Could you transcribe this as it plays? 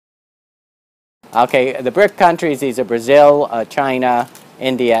Okay, the BRIC countries, these are Brazil, China,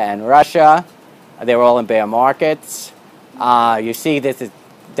 India, and Russia. They're all in bear markets. You see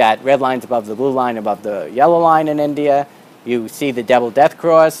that red line's above the blue line, above the yellow line in India. You see the double death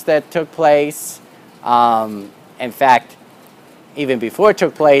cross that took place. In fact, even before it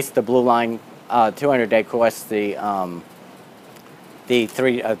took place, the blue line 200-day course, the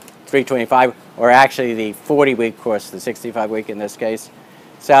 325, or actually the 40-week course, the 65-week in this case.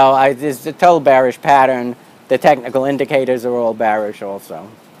 So this is a total bearish pattern. The technical indicators are all bearish also.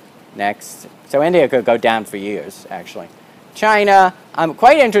 Next. So India could go down for years, actually. China,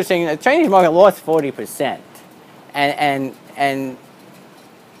 quite interesting. The Chinese market lost 40%. And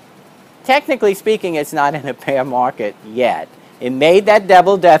technically speaking, it's not in a bear market yet. It made that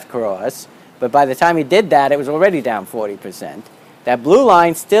double death cross, but by the time it did that, it was already down 40%. That blue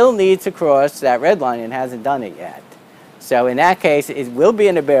line still needs to cross that red line and hasn't done it yet. So in that case, it will be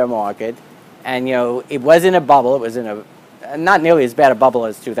in a bear market. And, you know, it was in a bubble. It was in a, not nearly as bad a bubble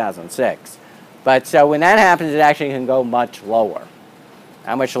as 2006. But so when that happens, it actually can go much lower.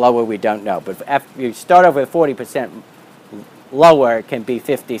 How much lower, we don't know. But if you start off with 40% lower, it can be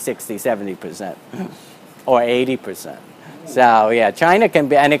 50, 60, 70%, or 80%. So, yeah, China can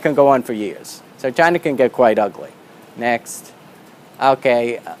be, and it can go on for years. So China can get quite ugly. Next.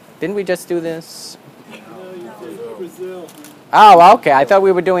 Okay, didn't we just do this? No, you said Brazil. Oh, okay, I thought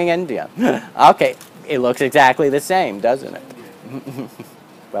we were doing India. Okay, it looks exactly the same, doesn't it?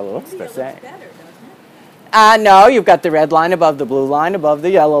 Well, it looks the same. No, you've got the red line above the blue line, above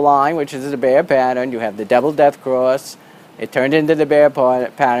the yellow line, which is the bear pattern. You have the double death cross. It turned into the bear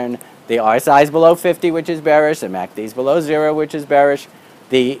pattern. The RSI is below 50, which is bearish. The MACD is below 0, which is bearish.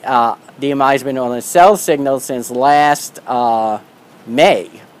 The DMI has been on a sell signal since last May.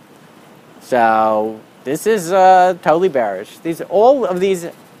 So this is totally bearish. All of these,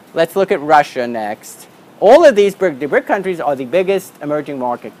 let's look at Russia next. All of these the BRIC countries are the biggest emerging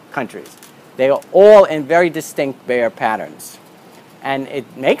market countries. They are all in very distinct bear patterns. And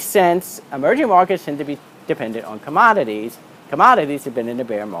it makes sense. Emerging markets tend to be dependent on commodities. Commodities have been in the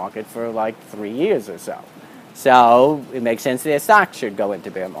bear market for like 3 years or so. So it makes sense their stocks should go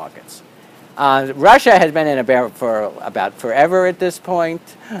into bear markets. Russia has been in a bear for about forever at this point.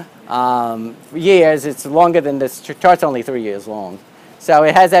 Years, it's longer than this. Chart's only 3 years long. So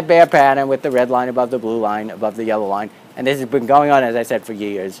it has that bear pattern with the red line above the blue line, above the yellow line. And this has been going on, as I said, for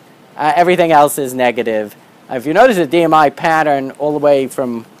years. Everything else is negative. If you notice the DMI pattern all the way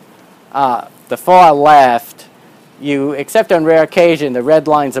from the far left, except on rare occasion, the red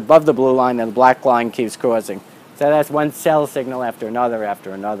line's above the blue line and the black line keeps crossing. So that's one sell signal after another,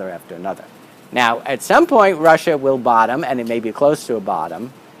 after another, after another. Now, at some point, Russia will bottom, and it may be close to a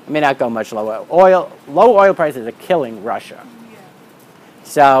bottom. It may not go much lower. Low oil prices are killing Russia.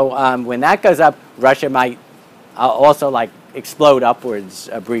 So when that goes up, Russia might also like explode upwards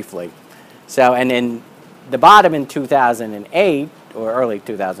briefly. So, and then the bottom in 2008 or early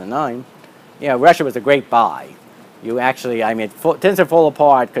 2009, you know, Russia was a great buy. You actually, I mean, it tends to fall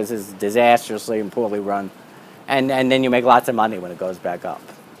apart because it's disastrously and poorly run. And then you make lots of money when it goes back up.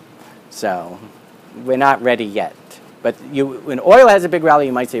 So we're not ready yet. But when oil has a big rally,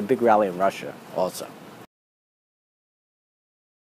 you might see a big rally in Russia also.